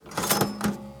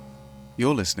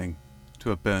You're listening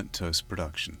to a Burnt Toast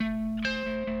production.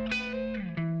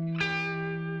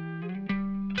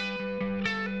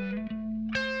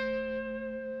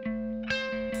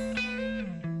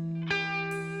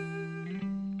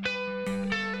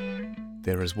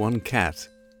 There is one cat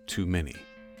too many.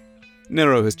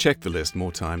 Nero has checked the list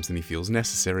more times than he feels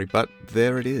necessary, but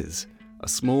there it is, a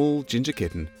small ginger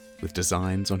kitten with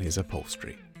designs on his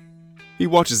upholstery. He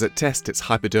watches it test its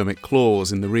hypodermic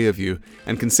claws in the rear view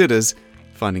and considers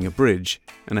finding a bridge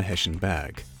and a Hessian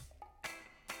bag.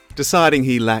 Deciding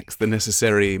he lacks the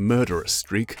necessary murderous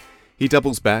streak, he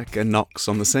doubles back and knocks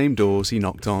on the same doors he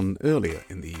knocked on earlier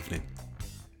in the evening.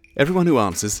 Everyone who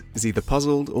answers is either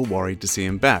puzzled or worried to see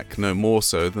him back, no more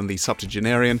so than the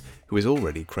septuagenarian who is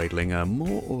already cradling a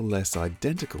more or less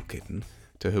identical kitten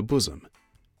to her bosom.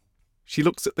 She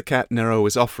looks at the cat Nero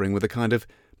is offering with a kind of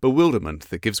bewilderment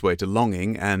that gives way to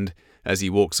longing and, as he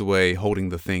walks away holding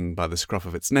the thing by the scruff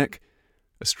of its neck,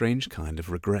 a strange kind of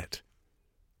regret.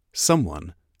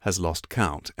 Someone has lost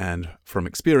count, and, from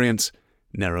experience,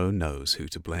 Nero knows who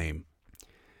to blame.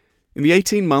 In the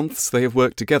 18 months they have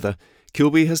worked together,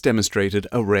 Kilbey has demonstrated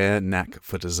a rare knack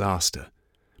for disaster.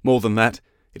 More than that,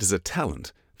 it is a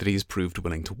talent that he has proved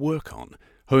willing to work on,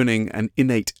 honing an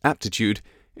innate aptitude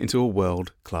into a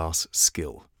world-class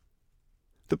skill.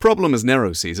 The problem, as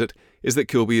Nero sees it, is that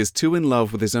Kilbey is too in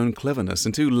love with his own cleverness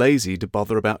and too lazy to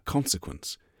bother about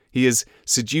consequence. He is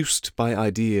seduced by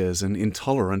ideas and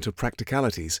intolerant of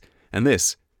practicalities, and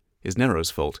this is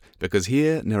Nero's fault, because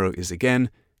here Nero is again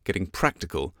getting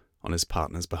practical on his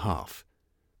partner's behalf.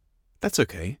 That's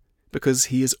okay, because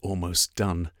he is almost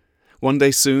done. One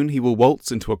day soon he will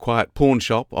waltz into a quiet pawn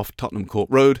shop off Tottenham Court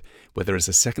Road where there is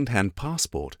a second-hand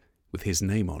passport with his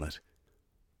name on it.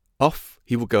 Off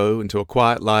he will go into a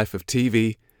quiet life of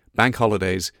TV, bank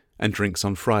holidays, and drinks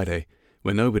on Friday,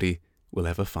 where nobody will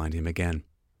ever find him again.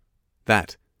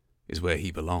 That is where he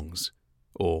belongs,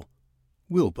 or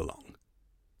will belong.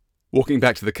 Walking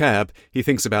back to the cab, he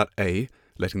thinks about A,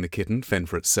 letting the kitten fend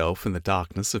for itself in the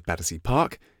darkness of Battersea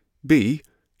Park, B,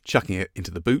 chucking it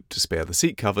into the boot to spare the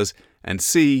seat covers, and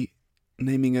C,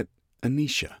 naming it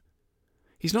Anisha.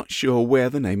 He's not sure where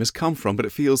the name has come from, but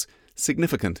it feels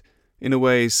significant, in a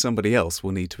way somebody else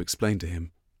will need to explain to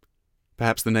him.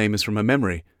 Perhaps the name is from a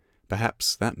memory.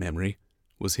 Perhaps that memory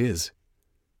was his.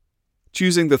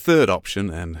 Choosing the third option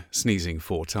and sneezing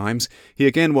 4 times, he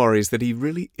again worries that he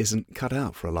really isn't cut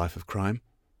out for a life of crime.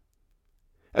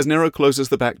 As Nero closes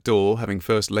the back door, having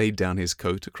first laid down his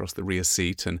coat across the rear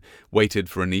seat and waited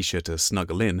for Anisha to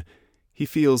snuggle in, he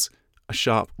feels a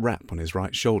sharp rap on his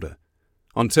right shoulder.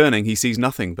 On turning, he sees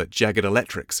nothing but jagged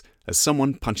electrics as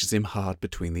someone punches him hard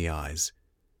between the eyes.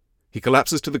 He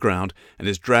collapses to the ground and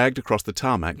is dragged across the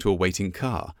tarmac to a waiting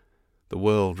car. The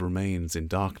world remains in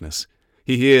darkness.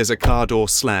 He hears a car door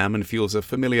slam and feels a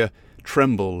familiar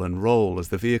tremble and roll as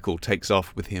the vehicle takes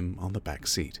off with him on the back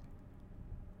seat.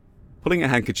 Pulling a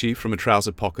handkerchief from a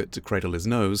trouser pocket to cradle his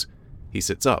nose, he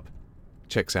sits up,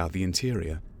 checks out the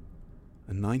interior.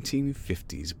 A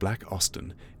 1950s black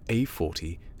Austin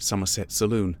A40 Somerset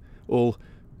saloon, all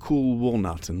cool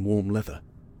walnut and warm leather.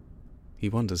 He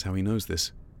wonders how he knows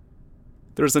this.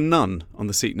 There is a nun on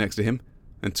the seat next to him,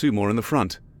 and 2 more in the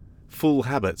front. Full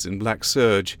habits in black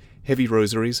serge, heavy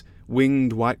rosaries,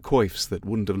 winged white coifs that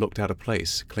wouldn't have looked out of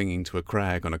place clinging to a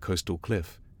crag on a coastal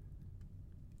cliff.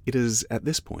 It is at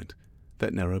this point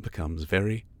that Nero becomes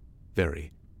very,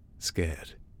 very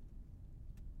scared.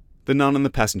 The nun in the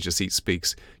passenger seat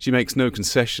speaks. She makes no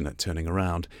concession at turning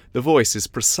around. The voice is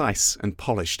precise and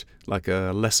polished, like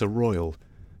a lesser royal.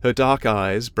 Her dark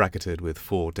eyes, bracketed with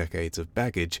 4 decades of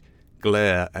baggage,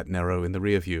 glare at Nero in the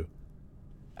rear view.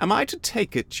 "Am I to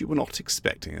take it you were not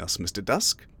expecting us, Mr.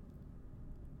 Dusk?"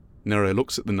 Nero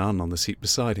looks at the nun on the seat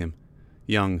beside him,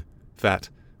 young, fat,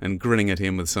 and grinning at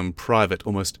him with some private,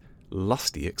 almost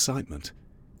lusty excitement,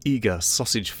 eager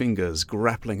sausage fingers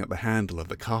grappling at the handle of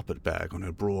the carpet bag on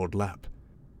her broad lap.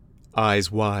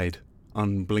 Eyes wide,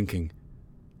 unblinking.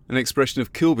 An expression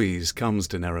of Kilbey's comes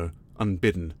to Nero,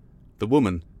 unbidden. The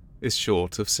woman is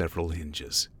short of several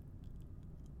hinges.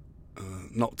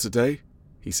 "Not today,"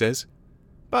 he says.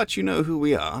 "But you know who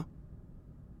we are?"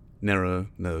 Nero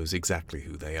knows exactly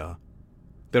who they are.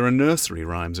 There are nursery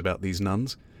rhymes about these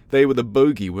nuns. They were the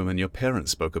bogey women your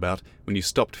parents spoke about when you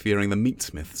stopped fearing the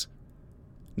meatsmiths.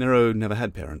 Nero never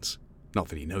had parents, not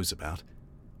that he knows about,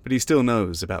 but he still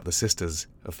knows about the Sisters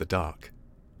of the Dark,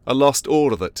 a lost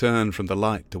order that turned from the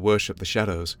light to worship the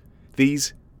shadows.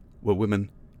 These were women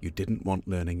you didn't want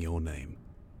learning your name.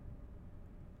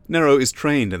 Nero is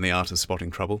trained in the art of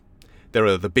spotting trouble. There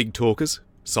are the big talkers,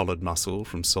 solid muscle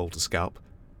from sole to scalp.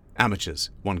 Amateurs,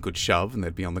 one good shove and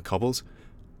they'd be on the cobbles.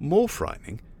 More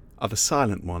frightening are the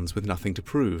silent ones with nothing to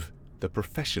prove, the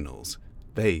professionals.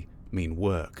 They mean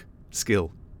work,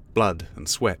 skill, blood and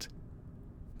sweat.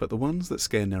 But the ones that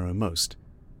scare Nero most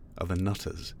are the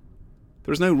nutters.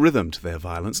 There is no rhythm to their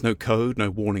violence, no code,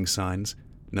 no warning signs,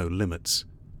 no limits.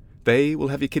 They will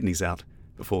have your kidneys out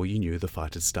before you knew the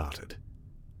fight had started.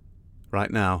 Right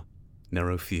now,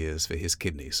 Nero fears for his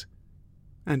kidneys,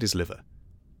 and his liver,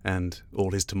 and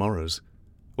all his tomorrows,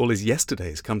 all his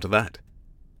yesterdays come to that.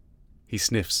 He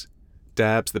sniffs,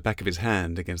 dabs the back of his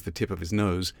hand against the tip of his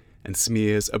nose, and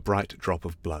smears a bright drop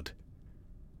of blood.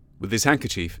 With his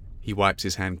handkerchief, he wipes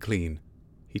his hand clean.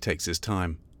 He takes his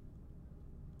time.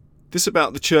 "This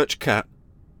about the church cat?"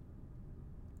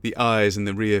 The eyes in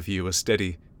the rear view are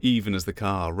steady, even as the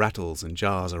car rattles and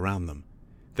jars around them.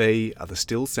 They are the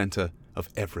still centre of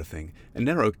everything, and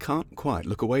Nero can't quite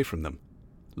look away from them.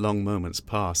 Long moments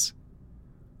pass.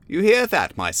 "You hear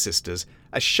that, my sisters?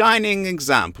 A shining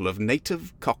example of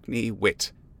native Cockney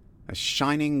wit. A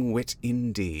shining wit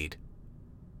indeed."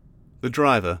 The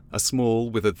driver, a small,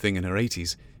 withered thing in her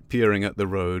 80s, peering at the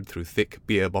road through thick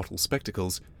beer bottle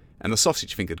spectacles, and the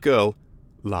sausage-fingered girl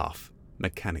laugh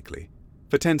mechanically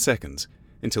for 10 seconds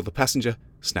until the passenger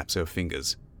snaps her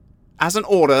fingers. "As an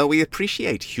order, we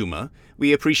appreciate humour.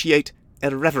 We appreciate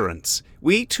irreverence.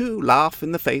 We, too, laugh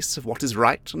in the face of what is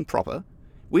right and proper.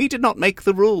 We did not make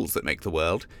the rules that make the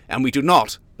world, and we do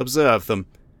not observe them.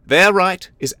 Their right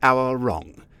is our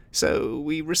wrong. So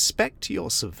we respect your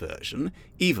subversion,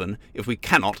 even if we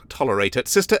cannot tolerate it.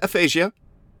 Sister Aphasia?"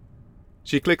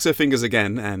 She clicks her fingers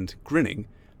again, and, grinning,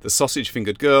 the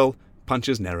sausage-fingered girl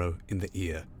punches Nero in the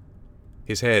ear.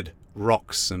 His head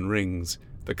rocks and rings.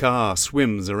 The car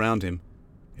swims around him.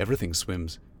 Everything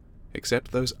swims,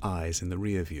 except those eyes in the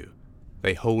rear view.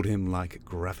 They hold him like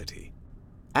gravity.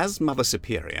 "As Mother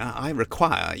Superior, I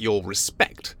require your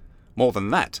respect. More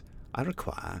than that, I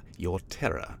require your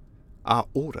terror. Our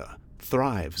order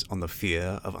thrives on the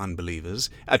fear of unbelievers,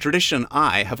 a tradition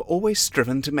I have always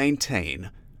striven to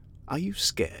maintain. Are you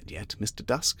scared yet, Mr.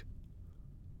 Dusk?"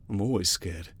 "I'm always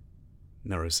scared,"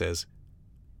 Nero says.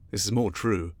 This is more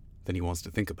true than he wants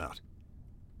to think about.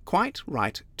 "Quite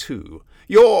right, too.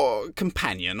 Your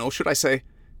companion, or should I say,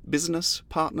 business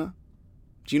partner?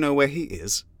 Do you know where he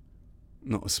is?"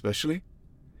 "Not especially."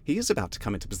 "He is about to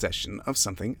come into possession of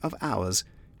something of ours.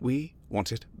 We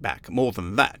want it back. More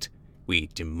than that, we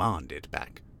demand it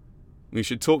back." "We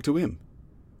should talk to him."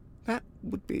 "That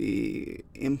would be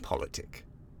impolitic."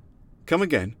 "Come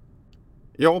again."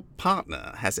 "Your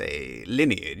partner has a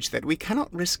lineage that we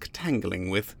cannot risk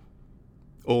tangling with."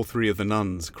 All three of the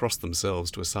nuns cross themselves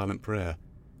to a silent prayer.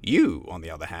 "You, on the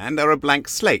other hand, are a blank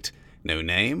slate. No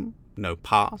name, no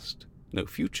past, no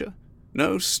future,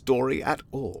 no story at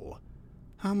all.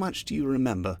 How much do you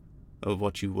remember of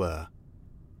what you were?"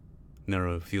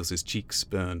 Nero feels his cheeks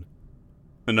burn.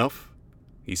 "Enough,"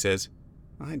 he says.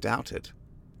 "I doubt it.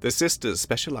 The sisters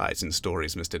specialize in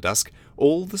stories, Mr. Dusk.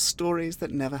 All the stories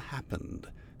that never happened.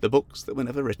 The books that were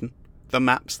never written. The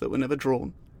maps that were never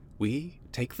drawn. We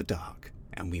take the dark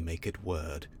and we make it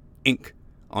word. Ink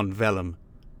on vellum.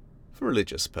 For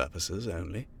religious purposes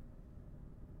only."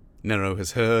 Nero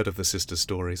has heard of the sisters'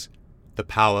 stories, the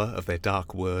power of their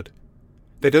dark word.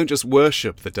 They don't just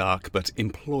worship the dark, but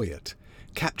employ it,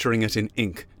 capturing it in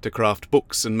ink to craft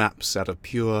books and maps out of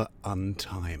pure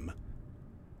untime.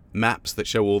 Maps that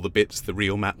show all the bits the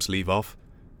real maps leave off,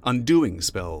 undoing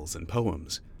spells and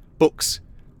poems, books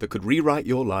that could rewrite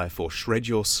your life or shred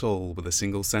your soul with a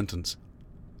single sentence.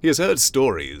 He has heard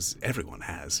stories, everyone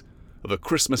has, of a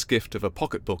Christmas gift of a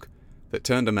pocketbook that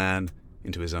turned a man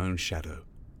into his own shadow.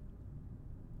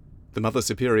 The Mother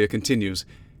Superior continues,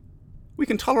 "We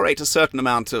can tolerate a certain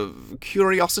amount of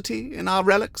curiosity in our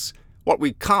relics. What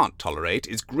we can't tolerate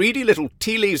is greedy little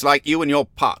tea leaves like you and your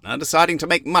partner deciding to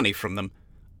make money from them.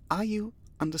 Are you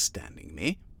understanding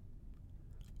me?"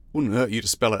 "Wouldn't hurt you to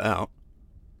spell it out."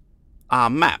 "Our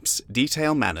maps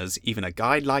detail manners even a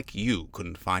guide like you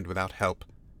couldn't find without help.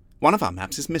 One of our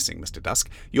maps is missing, Mr. Dusk.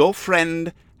 Your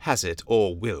friend has it,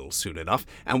 or will soon enough,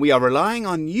 and we are relying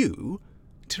on you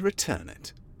to return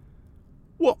it."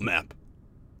 "What map?"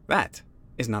 "That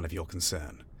is none of your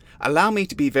concern. Allow me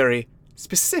to be very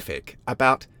specific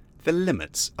about the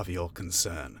limits of your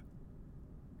concern."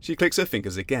 She clicks her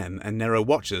fingers again, and Nero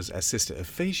watches as Sister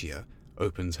Aphasia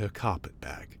opens her carpet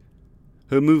bag.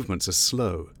 Her movements are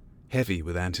slow, heavy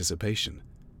with anticipation,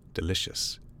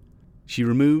 delicious. She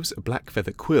removes a black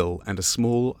feather quill and a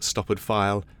small, stoppered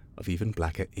phial of even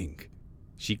blacker ink.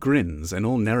 She grins, and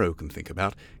all Nero can think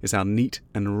about is how neat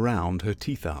and round her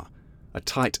teeth are, a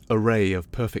tight array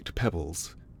of perfect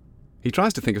pebbles. He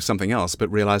tries to think of something else, but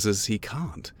realizes he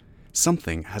can't.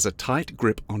 Something has a tight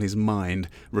grip on his mind,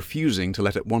 refusing to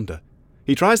let it wander.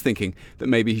 He tries thinking that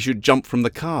maybe he should jump from the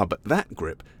car, but that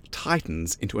grip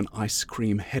tightens into an ice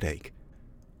cream headache.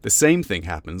 The same thing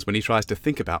happens when he tries to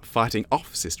think about fighting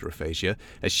off Sister Aphasia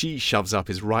as she shoves up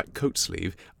his right coat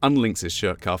sleeve, unlinks his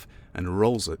shirt cuff, and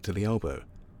rolls it to the elbow.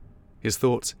 His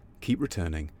thoughts keep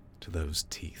returning to those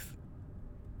teeth.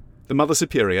 The Mother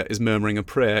Superior is murmuring a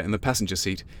prayer in the passenger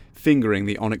seat, fingering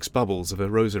the onyx bubbles of her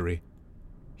rosary.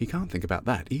 He can't think about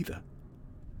that either.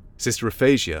 Sister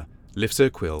Aphasia lifts her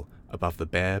quill above the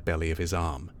bare belly of his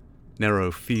arm.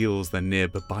 Nero feels the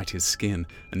nib bite his skin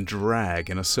and drag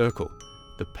in a circle.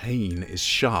 The pain is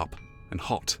sharp and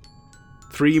hot.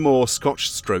 3 more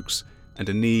Scotch strokes, and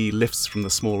a knee lifts from the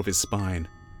small of his spine.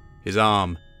 His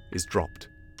arm is dropped.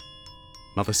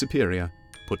 Mother Superior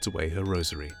puts away her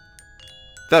rosary.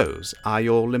 "Those are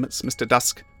your limits, Mr.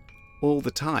 Dusk. All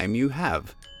the time you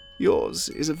have. Yours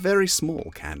is a very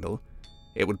small candle.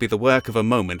 It would be the work of a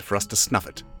moment for us to snuff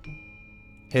it."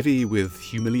 Heavy with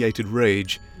humiliated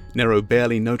rage, Nero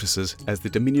barely notices as the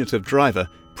diminutive driver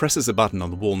presses a button on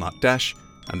the walnut dash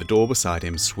and the door beside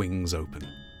him swings open.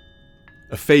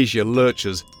 Aphasia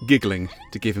lurches, giggling,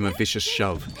 to give him a vicious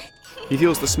shove. He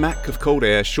feels the smack of cold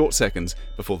air short seconds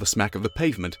before the smack of the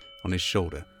pavement on his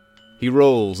shoulder. He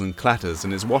rolls and clatters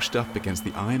and is washed up against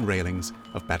the iron railings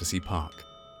of Battersea Park,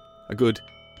 a good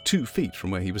 2 feet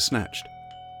from where he was snatched.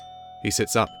 He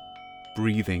sits up,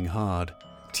 breathing hard,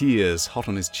 tears hot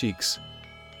on his cheeks.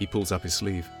 He pulls up his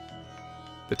sleeve.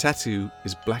 The tattoo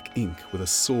is black ink with a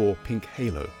sore pink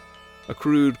halo, a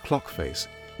crude clock face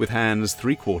with hands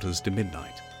 3/4 to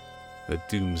midnight, a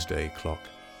doomsday clock.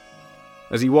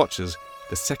 As he watches,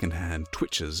 the second hand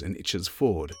twitches and itches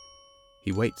forward.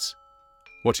 He waits,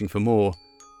 watching for more,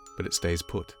 but it stays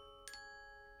put.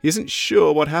 He isn't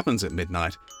sure what happens at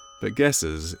midnight, but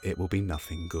guesses it will be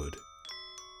nothing good.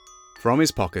 From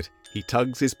his pocket, he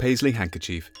tugs his paisley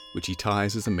handkerchief, which he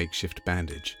ties as a makeshift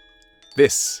bandage.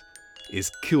 This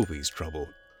is Kilbey's trouble.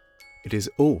 It is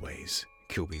always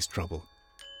Kilbey's trouble.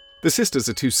 The sisters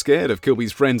are too scared of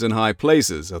Kilbey's friends in high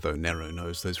places, although Nero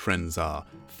knows those friends are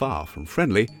far from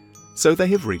friendly, so they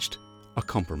have reached a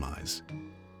compromise.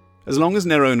 As long as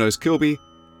Nero knows Kilbey,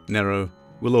 Nero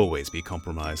will always be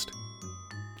compromised.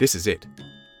 This is it,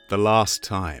 the last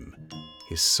time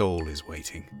his soul is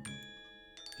waiting.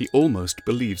 He almost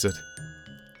believes it.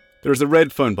 There is a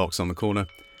red phone box on the corner.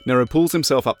 Nero pulls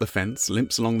himself up the fence,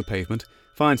 limps along the pavement,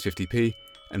 finds 50p,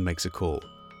 and makes a call.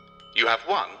 "You have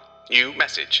one new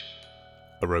message,"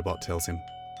 a robot tells him.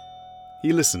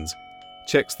 He listens,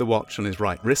 checks the watch on his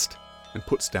right wrist, and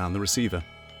puts down the receiver.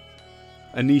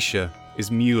 Anisha is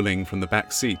mewling from the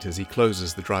back seat as he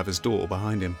closes the driver's door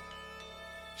behind him.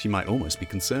 She might almost be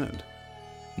concerned.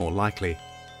 More likely,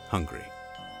 hungry.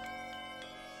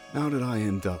 How did I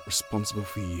end up responsible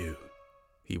for you?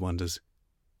 He wonders.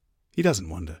 He doesn't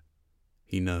wonder.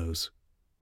 He knows.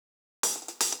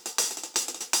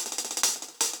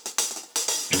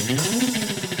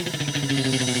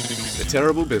 The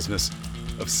Terrible Business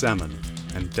of Salmon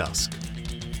and Dusk.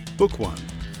 Book 1,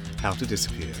 How to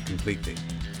Disappear Completely.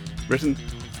 Written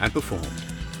and performed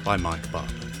by Mike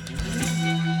Bartlett.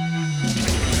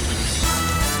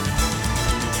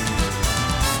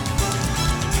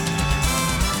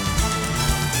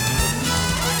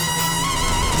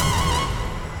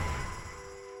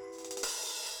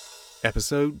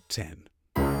 Episode 10.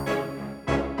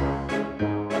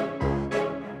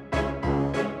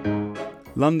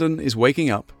 London is waking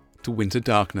up to winter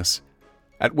darkness.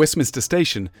 At Westminster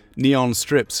Station, neon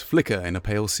strips flicker in a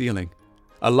pale ceiling.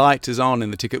 A light is on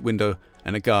in the ticket window,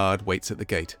 and a guard waits at the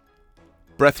gate.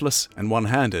 Breathless and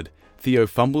one-handed, Theo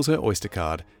fumbles her Oyster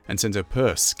card and sends her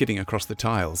purse skidding across the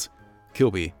tiles.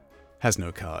 Kilbey has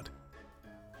no card.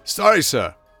 "Sorry,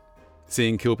 sir."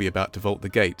 Seeing Kilbey about to vault the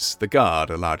gates, the guard,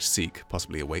 a large Sikh,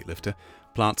 possibly a weightlifter,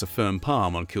 plants a firm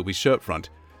palm on Kilbey's shirt front.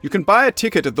 "You can buy a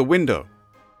ticket at the window."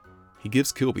 He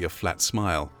gives Kilbey a flat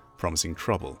smile, promising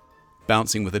trouble.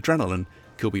 Bouncing with adrenaline,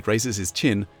 Kilbey raises his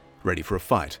chin, ready for a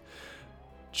fight.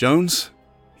 "Jones,"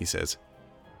 he says,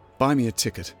 "buy me a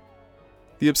ticket."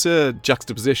 The absurd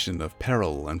juxtaposition of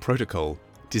peril and protocol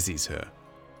dizzies her.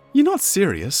 "You're not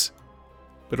serious?"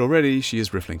 But already she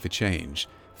is riffling for change,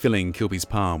 filling Kilbey's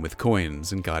palm with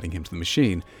coins and guiding him to the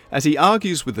machine. As he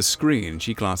argues with the screen,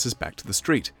 she glances back to the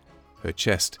street. Her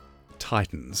chest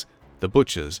tightens. The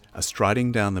butchers are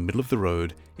striding down the middle of the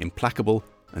road, implacable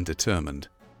and determined.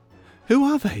 "Who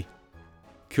are they?"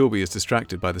 Kilbey is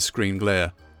distracted by the screen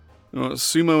glare.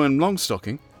 "Sumo and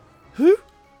Longstocking." "Who?"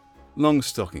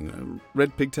 "Longstocking.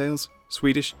 Red pigtails.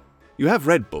 Swedish. You have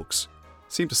read books.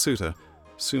 Seem to suit her.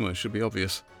 Sumo should be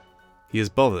obvious." He has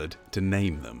bothered to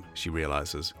name them, she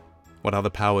realizes. What other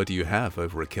power do you have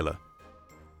over a killer?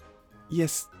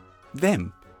 Yes,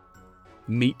 them.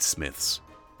 Meatsmiths.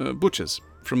 Butchers,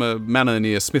 from a manor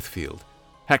near Smithfield.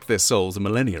 Hacked their souls a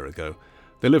millennia ago.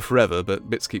 They live forever, but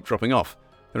bits keep dropping off.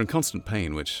 They're in constant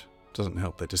pain, which doesn't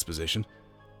help their disposition.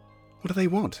 What do they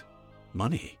want?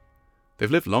 Money.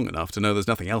 They've lived long enough to know there's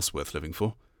nothing else worth living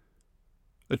for.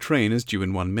 A train is due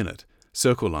in 1 minute,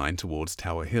 circle line towards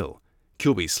Tower Hill.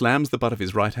 Kilbey slams the butt of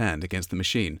his right hand against the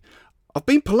machine. I've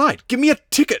been polite. Give me a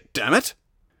ticket, damn it!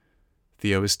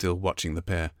 Theo is still watching the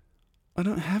pair. I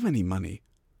don't have any money.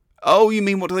 Oh, you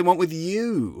mean what do they want with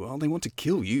you? Well, they want to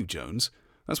kill you, Jones.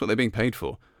 That's what they're being paid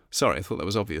for. Sorry, I thought that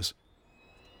was obvious.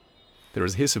 There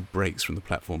is a hiss of brakes from the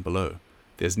platform below.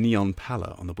 There's neon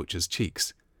pallor on the butcher's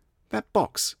cheeks. That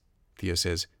box, Theo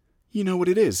says. You know what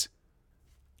it is?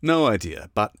 No idea,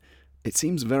 but it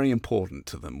seems very important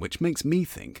to them, which makes me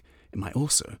think it might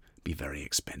also be very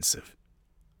expensive.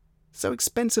 So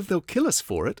expensive they'll kill us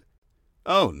for it?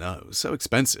 Oh no, so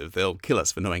expensive they'll kill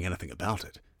us for knowing anything about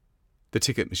it. The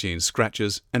ticket machine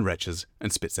scratches and retches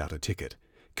and spits out a ticket.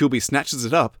 Kilbey snatches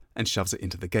it up and shoves it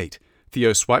into the gate.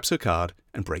 Theo swipes her card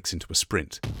and breaks into a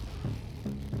sprint.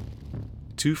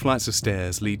 2 flights of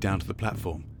stairs lead down to the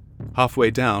platform.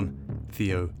 Halfway down,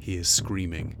 Theo hears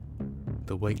screaming.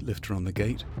 The weightlifter on the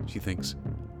gate, she thinks.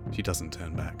 She doesn't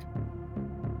turn back.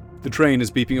 The train is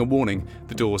beeping a warning.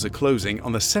 The doors are closing.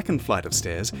 On the second flight of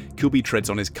stairs, Kilbey treads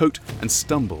on his coat and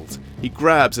stumbles. He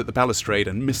grabs at the balustrade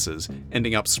and misses,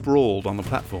 ending up sprawled on the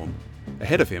platform.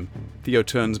 Ahead of him, Theo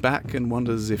turns back and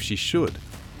wonders if she should.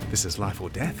 This is life or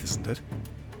death, isn't it?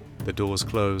 The doors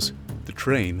close. The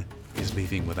train is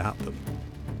leaving without them.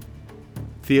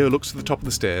 Theo looks to the top of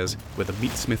the stairs, where the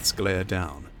meatsmiths glare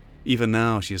down. Even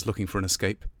now she is looking for an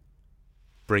escape.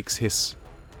 Brakes hiss.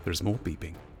 There is more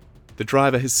beeping. The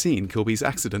driver has seen Kilbey's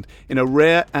accident. In a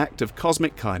rare act of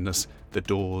cosmic kindness, the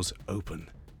doors open.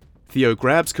 Theo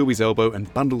grabs Kilbey's elbow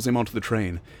and bundles him onto the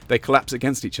train. They collapse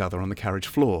against each other on the carriage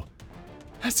floor.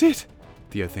 That's it,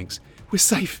 Theo thinks. We're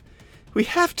safe. We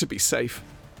have to be safe.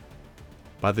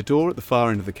 By the door at the far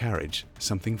end of the carriage,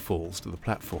 something falls to the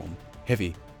platform,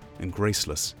 heavy and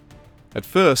graceless. At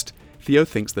first, Theo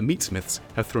thinks the meatsmiths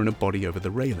have thrown a body over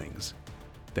the railings.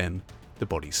 Then the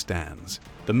body stands.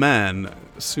 The man,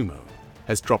 Sumo,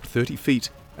 has dropped 30 feet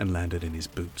and landed in his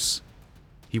boots.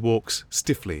 He walks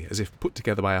stiffly, as if put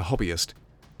together by a hobbyist,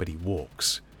 but he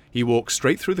walks. He walks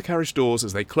straight through the carriage doors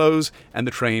as they close, and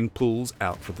the train pulls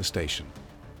out from the station.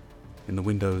 In the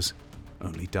windows,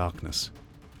 only darkness.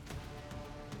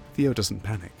 Theo doesn't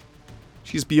panic.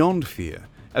 She is beyond fear,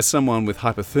 as someone with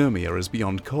hypothermia is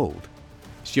beyond cold.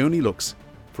 She only looks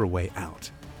for a way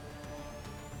out.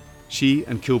 She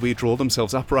and Kilbey draw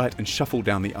themselves upright and shuffle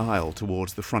down the aisle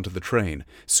towards the front of the train.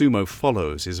 Sumo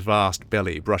follows, his vast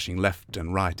belly brushing left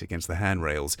and right against the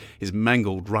handrails, his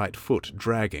mangled right foot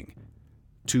dragging.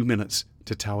 2 minutes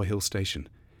to Tower Hill Station.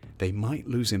 They might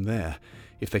lose him there,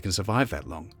 if they can survive that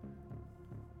long.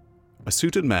 A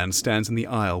suited man stands in the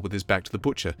aisle with his back to the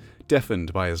butcher,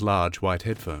 deafened by his large white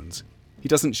headphones. He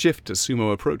doesn't shift as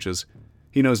Sumo approaches.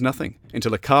 He knows nothing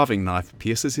until a carving knife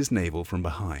pierces his navel from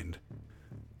behind.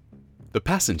 The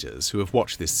passengers, who have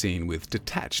watched this scene with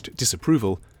detached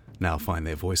disapproval, now find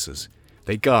their voices.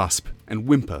 They gasp and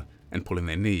whimper and pull in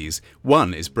their knees.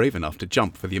 One is brave enough to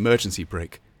jump for the emergency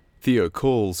brake. Theo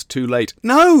calls, too late,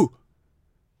 "No!"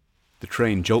 The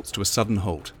train jolts to a sudden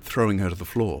halt, throwing her to the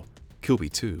floor.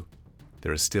 Kilbey too.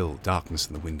 There is still darkness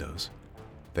in the windows.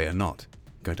 They are not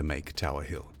going to make Tower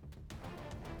Hill.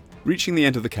 Reaching the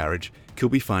end of the carriage,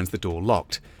 Kilbey finds the door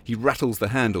locked. He rattles the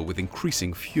handle with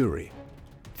increasing fury.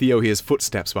 Theo hears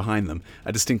footsteps behind them,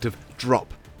 a distinctive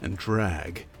drop and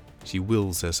drag. She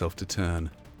wills herself to turn.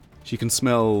 She can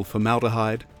smell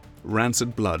formaldehyde,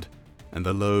 rancid blood, and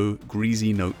the low,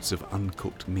 greasy notes of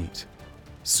uncooked meat.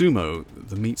 Sumo,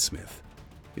 the meatsmith,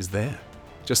 is there.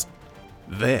 Just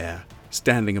there,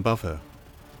 standing above her.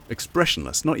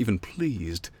 Expressionless, not even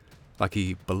pleased, like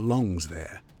he belongs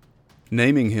there.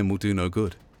 Naming him will do no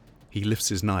good. He lifts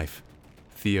his knife.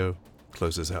 Theo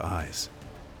closes her eyes.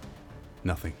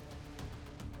 Nothing.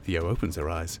 Theo opens her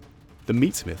eyes. The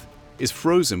meatsmith is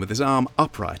frozen with his arm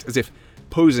upright, as if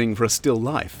posing for a still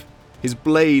life. His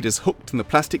blade is hooked in the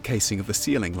plastic casing of the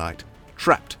ceiling light.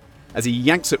 Trapped. As he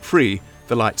yanks it free,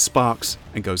 the light sparks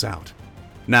and goes out.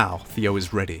 Now Theo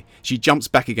is ready. She jumps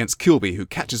back against Kilbey, who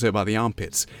catches her by the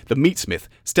armpits. The meatsmith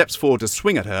steps forward to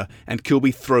swing at her, and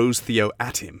Kilbey throws Theo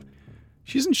at him.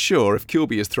 She isn't sure if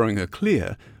Kilbey is throwing her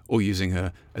clear or using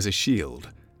her as a shield.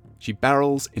 She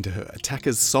barrels into her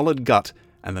attacker's solid gut,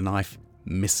 and the knife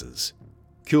misses.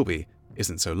 Kilbey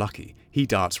isn't so lucky. He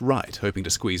darts right, hoping to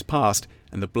squeeze past,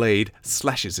 and the blade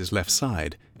slashes his left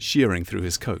side, shearing through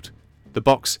his coat. The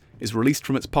box is released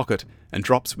from its pocket and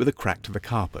drops with a crack to the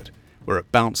carpet, where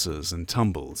it bounces and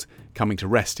tumbles, coming to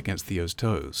rest against Theo's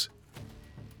toes.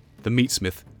 The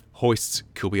meatsmith hoists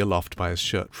Kilbey aloft by his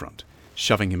shirt front,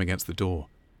 shoving him against the door.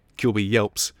 Kilbey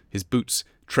yelps, his boots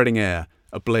treading air,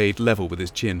 a blade level with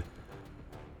his chin.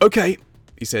 "Okay,"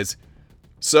 he says.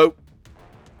 "So,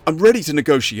 I'm ready to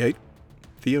negotiate."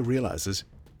 Theo realizes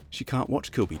she can't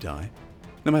watch Kilbey die,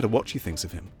 no matter what she thinks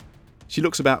of him. She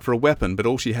looks about for a weapon, but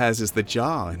all she has is the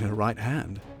jar in her right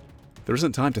hand. There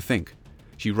isn't time to think.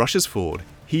 She rushes forward,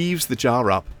 heaves the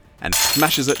jar up, and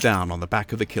smashes it down on the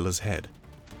back of the killer's head.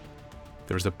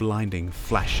 There is a blinding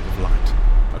flash of light,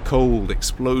 a cold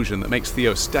explosion that makes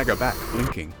Theo stagger back,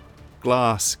 blinking.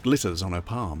 Glass glitters on her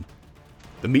palm.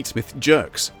 The meatsmith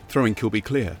jerks, throwing Kilbey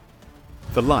clear.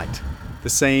 The light, the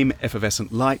same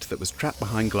effervescent light that was trapped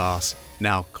behind glass,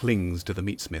 now clings to the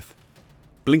meatsmith.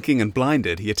 Blinking and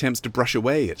blinded, he attempts to brush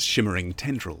away its shimmering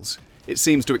tendrils. It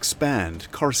seems to expand,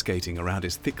 coruscating around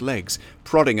his thick legs,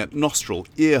 prodding at nostril,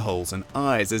 ear holes and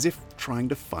eyes as if trying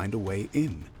to find a way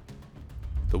in.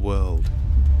 The world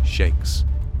shakes.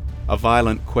 A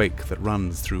violent quake that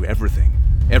runs through everything,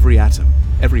 every atom,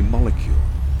 every molecule.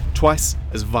 Twice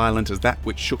as violent as that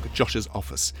which shook Josh's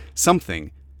office.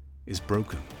 Something is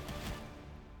broken.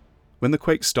 When the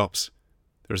quake stops,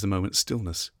 there is a moment's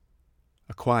stillness,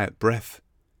 a quiet breath,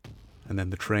 and then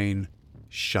the train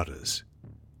shudders.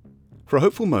 For a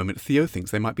hopeful moment, Theo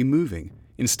thinks they might be moving.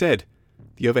 Instead,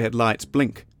 the overhead lights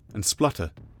blink and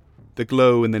splutter. The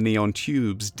glow in the neon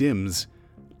tubes dims.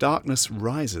 Darkness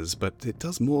rises, but it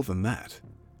does more than that.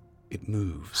 It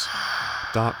moves.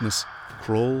 Darkness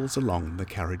crawls along the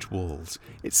carriage walls.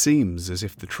 It seems as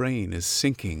if the train is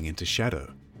sinking into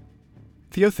shadow.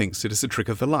 Theo thinks it is a trick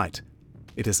of the light.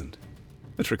 It isn't.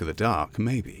 A trick of the dark,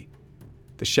 maybe.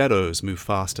 The shadows move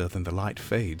faster than the light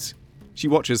fades. She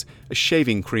watches a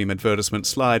shaving cream advertisement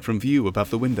slide from view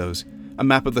above the windows. A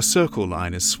map of the Circle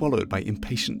Line is swallowed by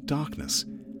impatient darkness.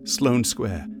 Sloane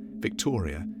Square,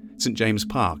 Victoria, St. James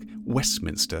Park,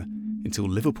 Westminster, until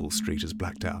Liverpool Street is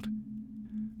blacked out.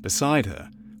 Beside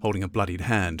her, holding a bloodied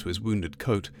hand to his wounded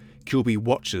coat, Kilbey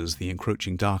watches the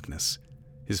encroaching darkness.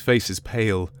 His face is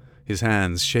pale, his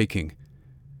hands shaking.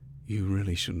 "You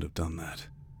really shouldn't have done that."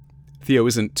 Theo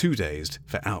isn't too dazed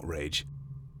for outrage.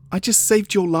 "I just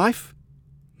saved your life?"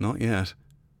 "Not yet."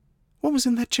 "What was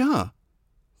in that jar?"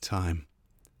 "Time.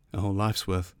 A whole life's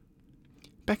worth."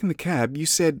 "Back in the cab, you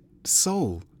said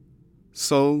soul."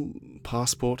 "Soul,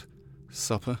 passport,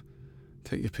 supper.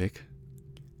 Take your pick."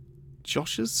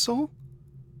 "Josh's soul?"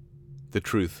 The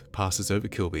truth passes over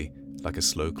Kilbey like a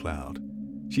slow cloud.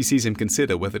 She sees him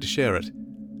consider whether to share it.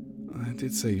 "I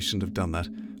did say you shouldn't have done that.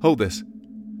 Hold this."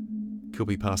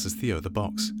 Kilbey passes Theo the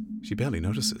box. She barely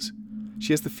notices.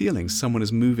 She has the feeling someone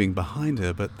is moving behind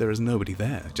her, but there is nobody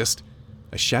there. Just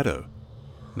a shadow.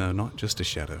 No, not just a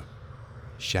shadow.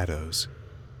 Shadows.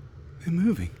 They're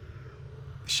moving.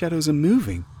 The shadows are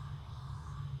moving.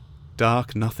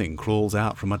 Dark nothing crawls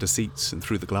out from under seats and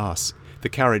through the glass. The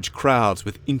carriage crowds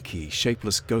with inky,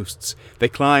 shapeless ghosts. They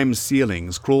climb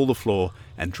ceilings, crawl the floor,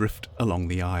 and drift along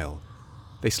the aisle.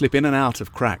 They slip in and out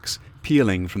of cracks,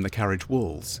 peeling from the carriage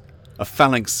walls. A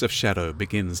phalanx of shadow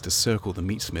begins to circle the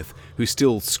meatsmith, who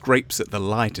still scrapes at the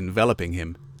light enveloping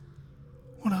him.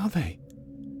 "What are they?"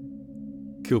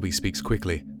 Kilbey speaks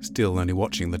quickly, still only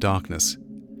watching the darkness.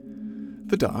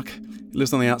 "The dark. It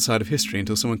lives on the outside of history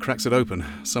until someone cracks it open.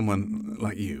 Someone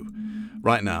like you.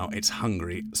 Right now, it's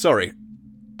hungry. Sorry."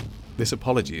 This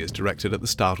apology is directed at the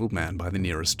startled man by the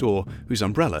nearest door, whose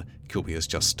umbrella Kilbey has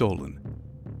just stolen.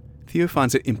 Theo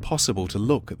finds it impossible to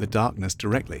look at the darkness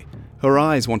directly. Her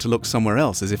eyes want to look somewhere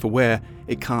else, as if aware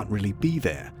it can't really be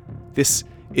there. This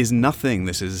is nothing.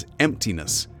 This is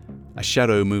emptiness. A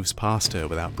shadow moves past her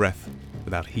without breath,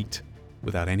 without heat,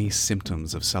 without any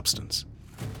symptoms of substance.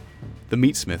 The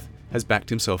meatsmith has backed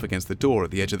himself against the door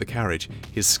at the edge of the carriage,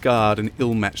 his scarred and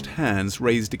ill-matched hands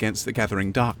raised against the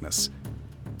gathering darkness.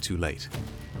 Too late.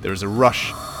 There is a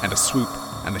rush and a swoop,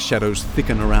 and the shadows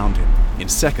thicken around him. In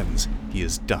seconds, he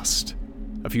is dust.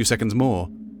 A few seconds more,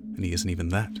 and he isn't even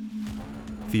that.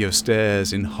 Theo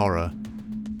stares in horror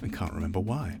and can't remember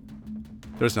why.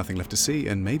 There is nothing left to see,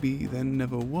 and maybe there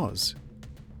never was.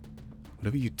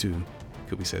 "Whatever you do,"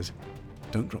 Kilbey says,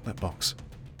 "don't drop that box."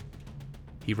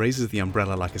 He raises the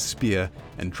umbrella like a spear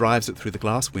and drives it through the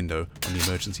glass window on the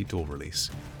emergency door release.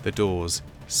 The doors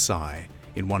sigh.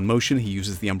 In one motion, he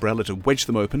uses the umbrella to wedge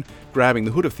them open, grabbing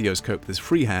the hood of Theo's coat with his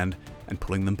free hand and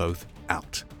pulling them both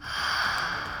out.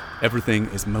 Everything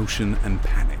is motion and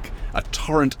panic. A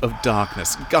torrent of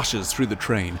darkness gushes through the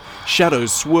train.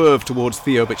 Shadows swerve towards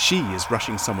Theo, but she is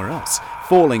rushing somewhere else,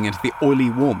 falling into the oily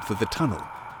warmth of the tunnel.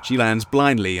 She lands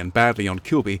blindly and badly on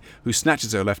Kilbey, who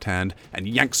snatches her left hand and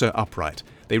yanks her upright.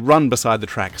 They run beside the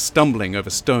track, stumbling over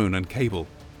stone and cable.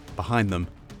 Behind them,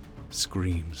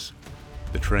 screams.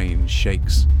 The train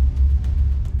shakes.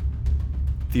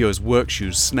 Theo's work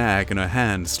shoes snag and her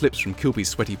hand slips from Kilby's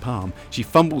sweaty palm. She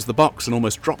fumbles the box and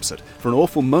almost drops it. For an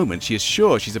awful moment, she is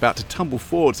sure she's about to tumble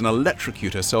forwards and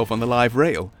electrocute herself on the live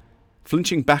rail.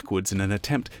 Flinching backwards in an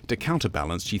attempt to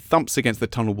counterbalance, she thumps against the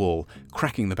tunnel wall,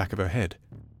 cracking the back of her head.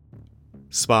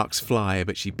 Sparks fly,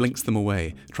 but she blinks them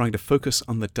away, trying to focus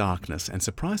on the darkness, and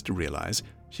surprised to realize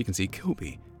she can see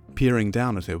Kilby, peering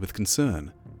down at her with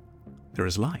concern. There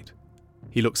is light.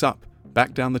 He looks up,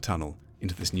 back down the tunnel,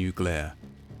 into this new glare.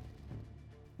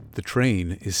 The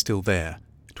train is still there,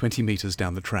 20 meters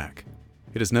down the track.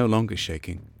 It is no longer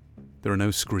shaking. There are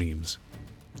no screams.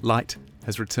 Light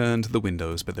has returned to the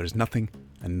windows, but there is nothing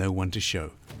and no one to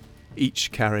show.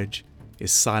 Each carriage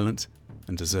is silent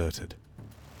and deserted.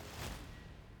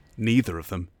 Neither of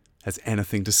them has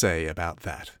anything to say about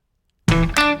that.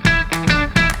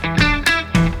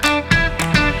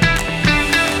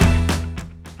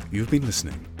 You've been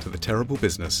listening to The Terrible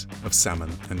Business of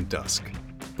Salmon and Dusk,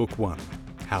 Book 1,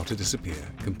 How to Disappear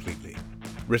Completely,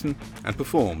 written and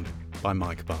performed by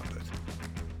Mike Bartlett.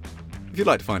 If you'd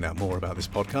like to find out more about this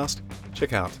podcast,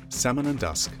 check out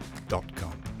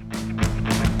salmonanddusk.com.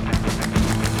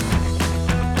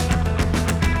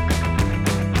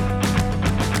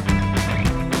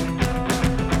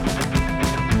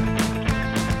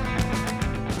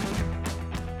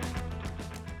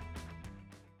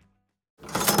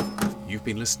 You've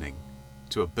been listening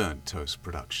to a Burnt Toast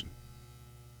production.